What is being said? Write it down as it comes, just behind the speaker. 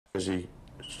as he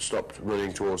stopped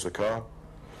running towards the car,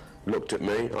 looked at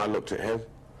me, I looked at him.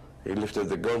 He lifted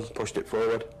the gun, pushed it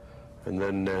forward, and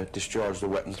then discharged the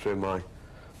weapon through my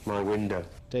window.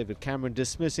 David Cameron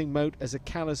dismissing Moat as a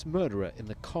callous murderer in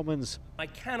the Commons. I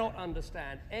cannot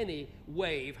understand any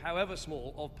wave, however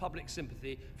small, of public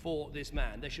sympathy for this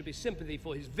man. There should be sympathy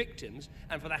for his victims,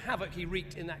 and for the havoc he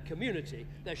wreaked in that community,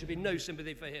 there should be no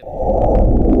sympathy for him.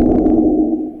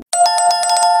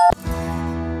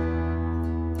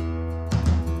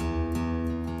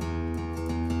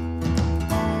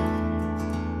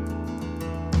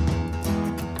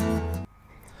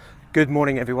 Good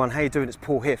morning everyone, how you doing? It's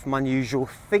Paul here from Unusual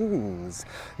Things.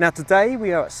 Now today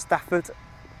we are at Stafford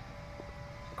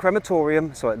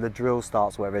Crematorium, sorry, the drill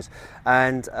starts where it is,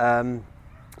 and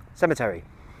cemetery.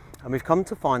 And we've come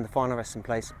to find the final resting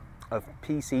place of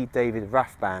PC David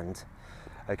Rathband.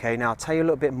 Okay, now I'll tell you a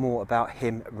little bit more about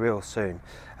him real soon.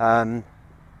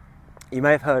 You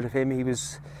may have heard of him. He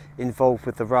was involved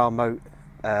with the Raoul Moat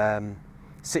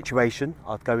situation.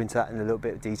 I'll go into that in a little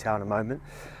bit of detail in a moment.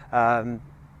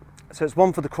 So it's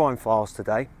one for the crime files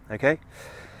today, okay?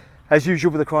 As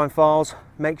usual with the crime files,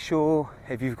 make sure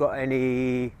if you've got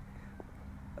any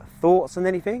thoughts on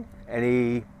anything,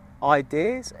 any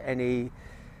ideas, any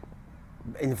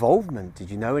involvement, did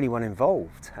you know anyone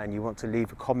involved, and you want to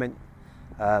leave a comment,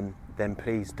 then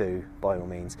please do, by all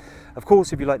means. Of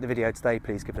course, if you like the video today,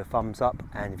 please give it a thumbs up,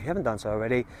 and if you haven't done so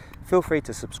already, feel free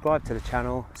to subscribe to the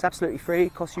channel. It's absolutely free,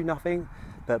 costs you nothing,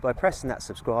 but by pressing that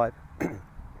subscribe,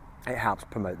 it helps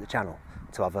promote the channel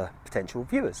to other potential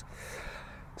viewers.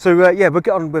 So yeah, we'll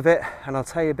get on with it, and I'll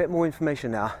tell you a bit more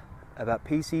information now about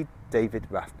PC David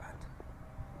Rathband.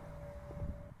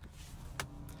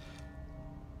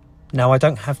 Now, I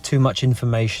don't have too much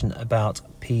information about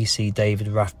PC David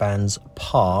Rathband's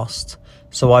past,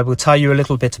 so I will tell you a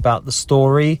little bit about the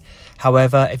story.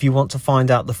 However, if you want to find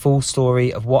out the full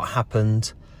story of what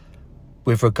happened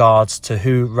with regards to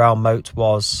who Raoul Moat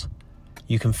was,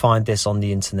 you can find this on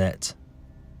the internet.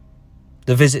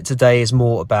 The visit today is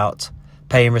more about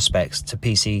paying respects to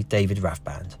PC David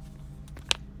Rathband.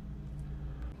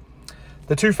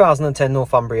 The 2010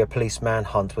 Northumbria Police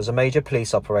manhunt was a major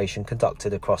police operation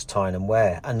conducted across Tyne and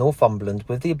Ware and Northumberland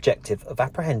with the objective of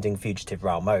apprehending fugitive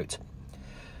Raoul Moat.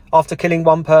 After killing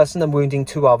one person and wounding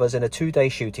two others in a two-day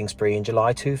shooting spree in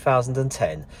July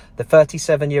 2010, the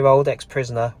 37-year-old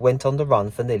ex-prisoner went on the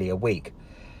run for nearly a week.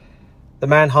 The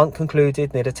manhunt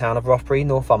concluded near the town of Rothbury,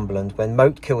 Northumberland, when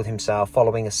Moat killed himself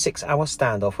following a 6-hour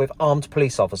standoff with armed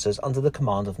police officers under the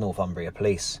command of Northumbria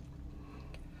Police.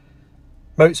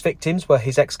 Moat's victims were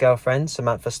his ex-girlfriend,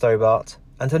 Samantha Stobart,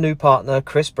 and her new partner,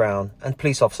 Chris Brown, and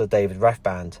police officer David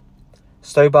Rathband.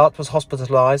 Stobart was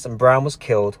hospitalised and Brown was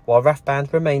killed, while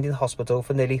Rathband remained in hospital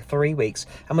for nearly 3 weeks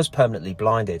and was permanently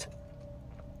blinded.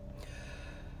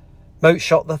 Moat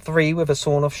shot the three with a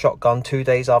sawn-off shotgun 2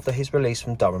 days after his release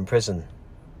from Durham prison.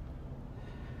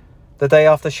 The day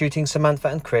after shooting Samantha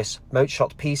and Chris, Moat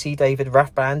shot PC David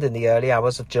Rathband in the early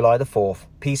hours of July the 4th.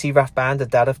 PC Rathband, a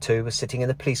dad of two, was sitting in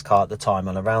a police car at the time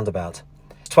on a roundabout.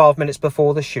 12 minutes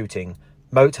before the shooting,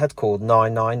 Moat had called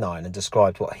 999 and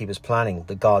described what he was planning,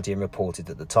 The Guardian reported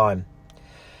at the time.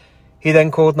 He then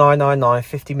called 999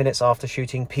 50 minutes after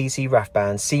shooting PC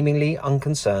Rathband, seemingly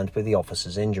unconcerned with the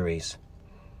officer's injuries.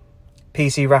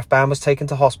 PC Rathband was taken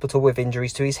to hospital with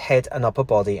injuries to his head and upper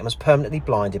body and was permanently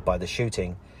blinded by the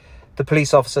shooting. The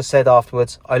police officer said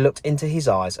afterwards, "I looked into his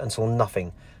eyes and saw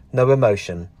nothing, no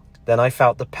emotion. Then I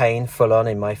felt the pain full on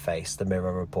in my face," the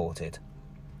Mirror reported.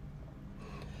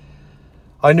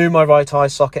 "I knew my right eye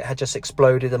socket had just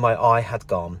exploded and my eye had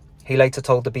gone." He later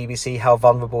told the BBC how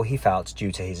vulnerable he felt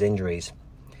due to his injuries.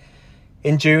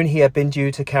 In June, he had been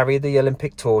due to carry the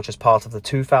Olympic torch as part of the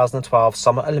 2012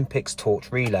 Summer Olympics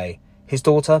torch relay. His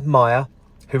daughter, Maya,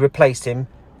 who replaced him,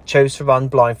 chose to run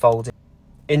blindfolded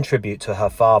in tribute to her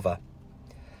father.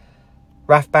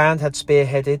 Rathband had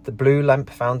spearheaded the Blue Lamp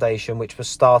Foundation, which was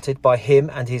started by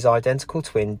him and his identical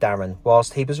twin, Darren,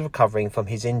 whilst he was recovering from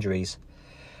his injuries.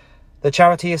 The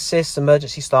charity assists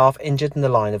emergency staff injured in the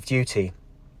line of duty.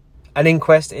 An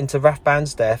inquest into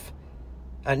Rathband's death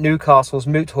at Newcastle's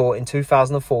Moot Hall in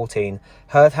 2014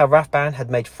 heard how Rathband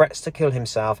had made threats to kill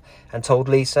himself and told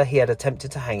Lisa he had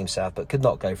attempted to hang himself but could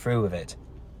not go through with it.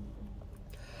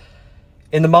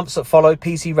 In the months that followed,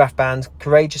 PC Rathband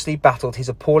courageously battled his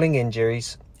appalling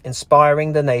injuries,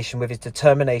 inspiring the nation with his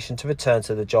determination to return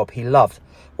to the job he loved,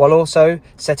 while also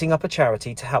setting up a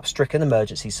charity to help stricken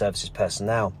emergency services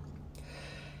personnel.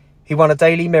 He won a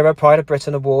Daily Mirror Pride of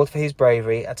Britain award for his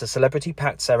bravery at a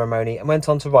celebrity-packed ceremony and went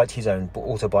on to write his own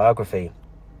autobiography.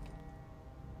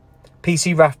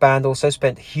 PC Rathband also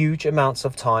spent huge amounts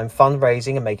of time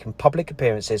fundraising and making public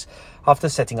appearances after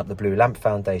setting up the Blue Lamp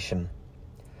Foundation.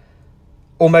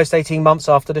 Almost 18 months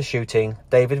after the shooting,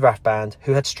 David Rathband,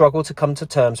 who had struggled to come to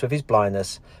terms with his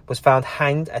blindness, was found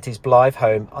hanged at his Blythe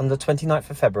home on the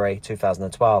 29th of February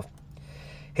 2012.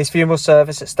 His funeral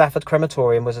service at Stafford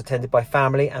Crematorium was attended by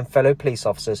family and fellow police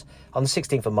officers on the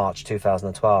 16th of March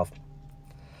 2012.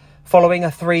 Following a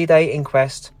 3-day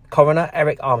inquest, Coroner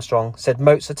Eric Armstrong said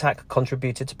Moat's attack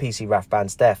contributed to PC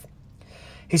Rathband's death.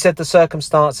 He said the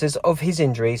circumstances of his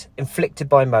injuries inflicted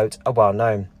by Moat are well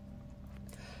known.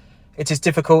 It is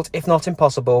difficult, if not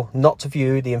impossible, not to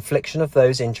view the infliction of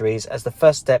those injuries as the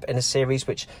first step in a series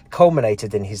which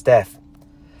culminated in his death.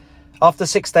 After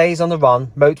 6 days on the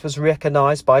run, Moat was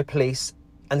recognised by police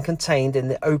and contained in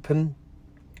the open.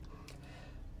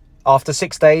 After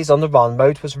 6 days on the run,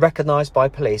 Moat was recognised by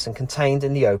police and contained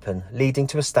in the open, leading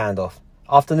to a standoff.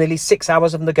 After nearly 6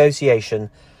 hours of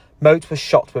negotiation, Moat was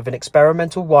shot with an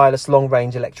experimental wireless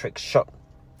long-range electric shot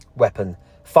weapon,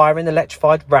 firing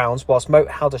electrified rounds whilst Moat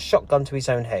held a shotgun to his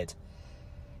own head.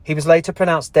 He was later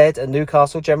pronounced dead at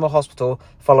Newcastle General Hospital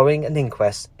following an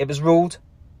inquest. It was ruled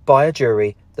by a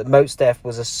jury that Moat's death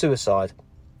was a suicide,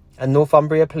 and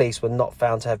Northumbria Police were not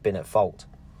found to have been at fault.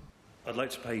 I'd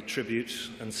like to pay tribute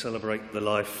and celebrate the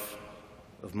life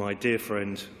of my dear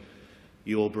friend,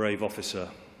 your brave officer,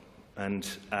 and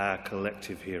our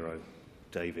collective hero,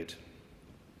 David.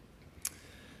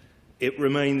 It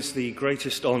remains the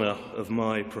greatest honour of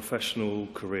my professional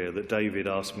career that David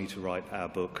asked me to write our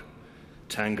book,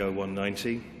 Tango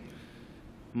 190.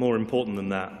 More important than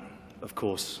that, of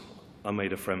course, I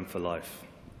made a friend for life.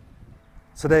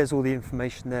 So there's all the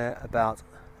information there about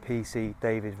PC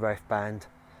David Rathband.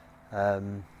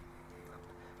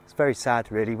 It's very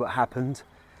sad really what happened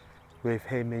with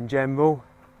him in general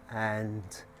and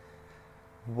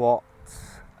what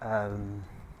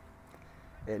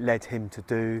it led him to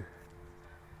do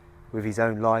with his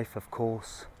own life, of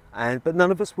course, but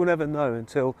none of us will ever know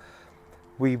until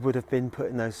we would have been put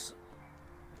in those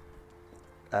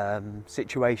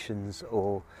situations,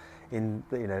 or in,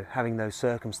 you know, having those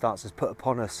circumstances put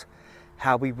upon us,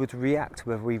 how we would react,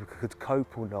 whether we could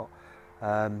cope or not.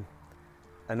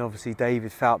 And obviously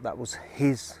David felt that was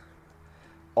his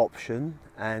option,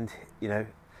 and you know,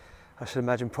 I should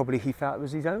imagine probably he felt it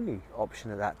was his only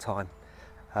option at that time,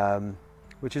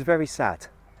 which is very sad.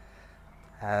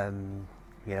 You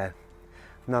know,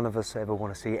 none of us ever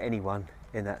want to see anyone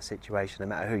in that situation, no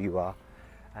matter who you are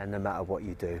and no matter what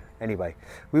you do. Anyway,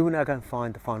 we will now go and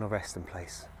find the final resting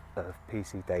place of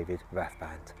PC David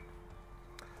Rathband.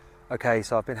 Okay,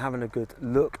 so I've been having a good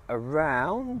look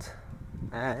around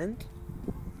and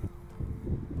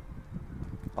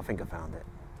I think I found it.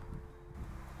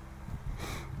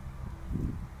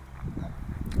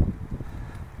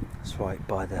 It's right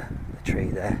by the tree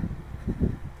there.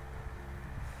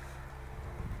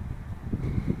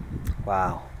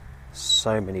 Wow,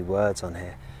 so many words on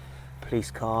here. Police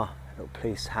car, little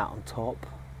police hat on top.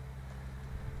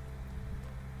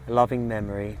 Loving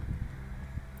memory,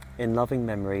 in loving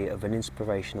memory of an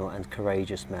inspirational and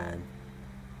courageous man.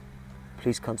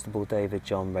 Police Constable David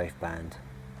John Rathband,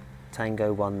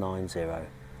 Tango 190.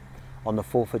 On the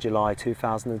 4th of July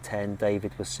 2010,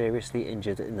 David was seriously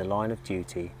injured in the line of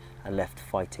duty and left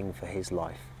fighting for his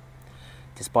life.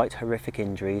 Despite horrific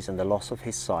injuries and the loss of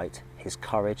his sight, his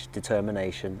courage,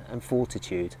 determination and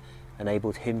fortitude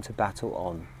enabled him to battle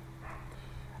on.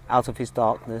 Out of his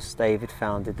darkness, David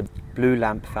founded the Blue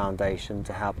Lamp Foundation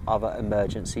to help other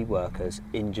emergency workers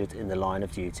injured in the line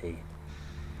of duty.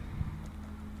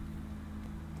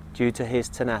 Due to his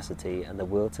tenacity and the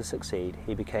will to succeed,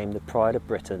 he became the pride of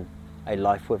Britain. A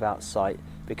life without sight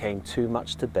became too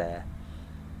much to bear.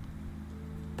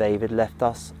 David left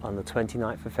us on the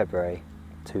 29th of February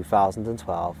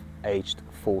 2012, aged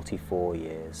 44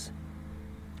 years.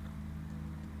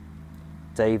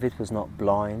 David was not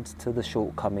blind to the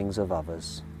shortcomings of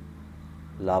others.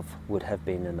 Love would have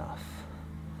been enough.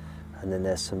 And then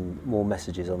there's some more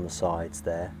messages on the sides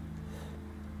there.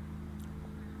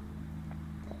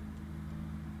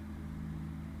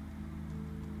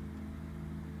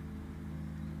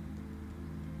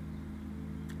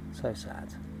 So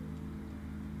sad.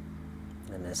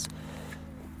 And there's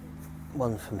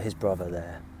one from his brother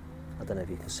there. I don't know if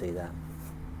you can see that.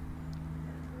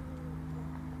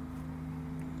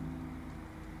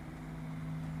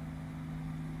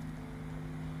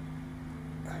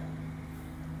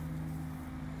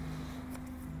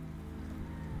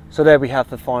 So there we have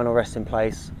the final resting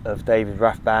place of David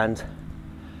Rathband,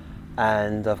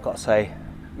 and I've got to say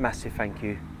massive thank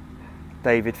you,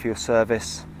 David, for your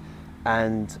service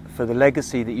and for the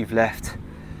legacy that you've left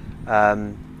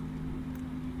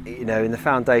You know, in the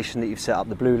foundation that you've set up,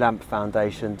 the Blue Lamp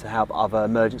Foundation, to help other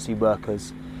emergency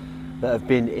workers that have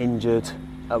been injured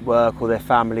at work, or their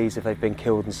families if they've been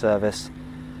killed in service.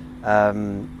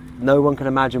 No one can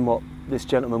imagine what this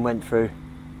gentleman went through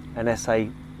unless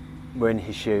they were in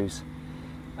his shoes.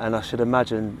 And I should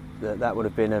imagine that that would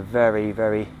have been a very,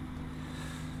 very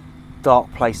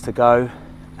dark place to go,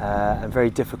 and very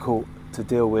difficult to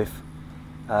deal with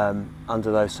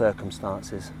under those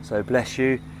circumstances. So bless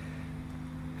you.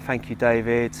 Thank you,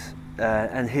 David.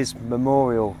 And his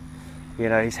memorial, you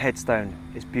know, his headstone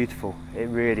is beautiful. It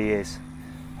really is.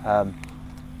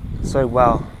 So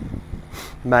well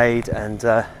made, and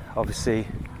obviously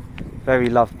very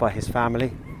loved by his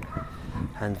family,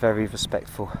 and very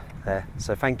respectful there.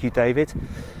 So thank you, David.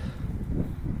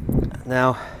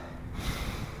 Now,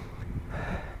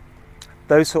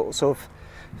 those sorts of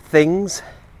things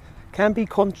can be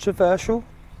controversial,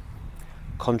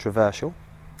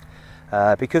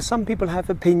 because some people have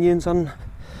opinions on,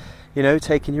 you know,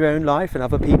 taking your own life, and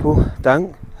other people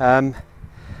don't.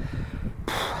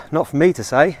 Not for me to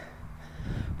say,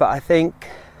 but I think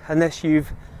unless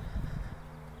you've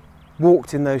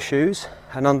walked in those shoes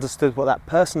and understood what that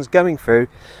person's going through,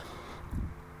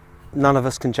 none of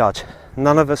us can judge.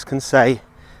 None of us can say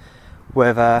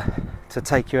whether to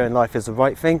take your own life is the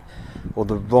right thing or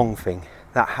the wrong thing.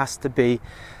 That has to be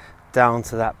down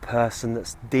to that person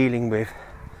that's dealing with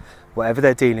whatever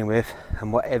they're dealing with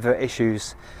and whatever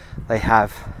issues they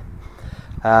have.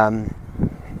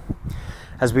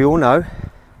 As we all know,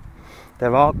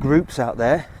 there are groups out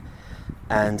there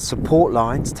and support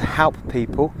lines to help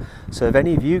people. So if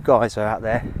any of you guys are out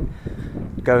there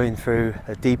going through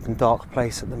a deep and dark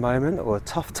place at the moment, or a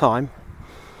tough time,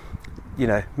 you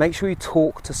know, make sure you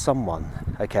talk to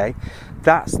someone, okay?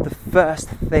 That's the first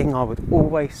thing I would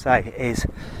always say is,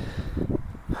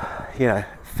 you know,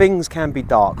 things can be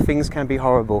dark, things can be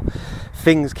horrible,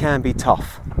 things can be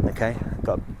tough, okay?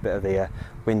 Got a bit of the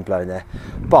wind blowing there.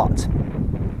 But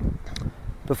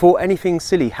before anything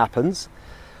silly happens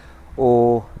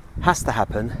or has to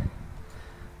happen,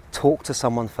 talk to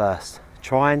someone first.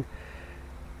 Try and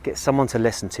get someone to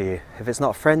listen to you. If it's not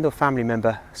a friend or family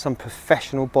member, some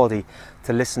professional body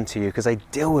to listen to you, because they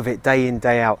deal with it day in,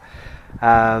 day out.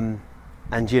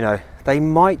 And you know, they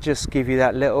might just give you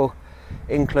that little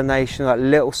inclination, that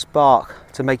little spark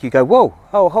to make you go, whoa,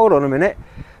 oh, hold on a minute,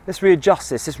 let's readjust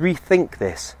this, let's rethink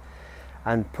this,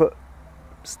 and put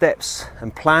steps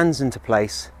and plans into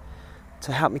place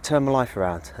to help me turn my life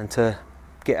around and to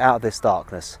get out of this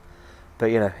darkness. But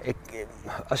you know,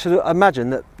 I should imagine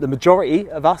that the majority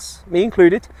of us, me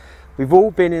included, we've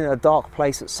all been in a dark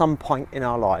place at some point in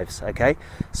our lives, okay?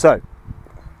 So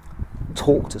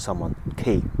talk to someone,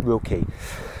 key, real key.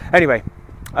 Anyway,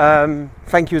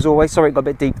 thank you as always. Sorry it got a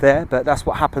bit deep there, but that's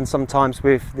what happens sometimes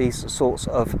with these sorts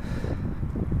of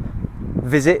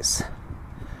visits.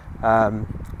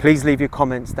 Please leave your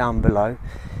comments down below.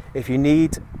 If you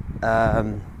need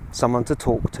someone to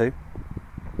talk to,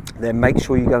 then make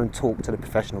sure you go and talk to the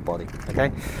professional body,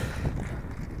 okay?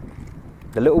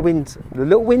 The little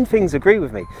wind things agree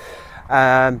with me.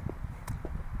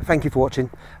 Thank you for watching,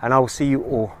 and I will see you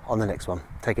all on the next one.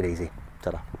 Take it easy.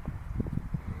 Ta-da.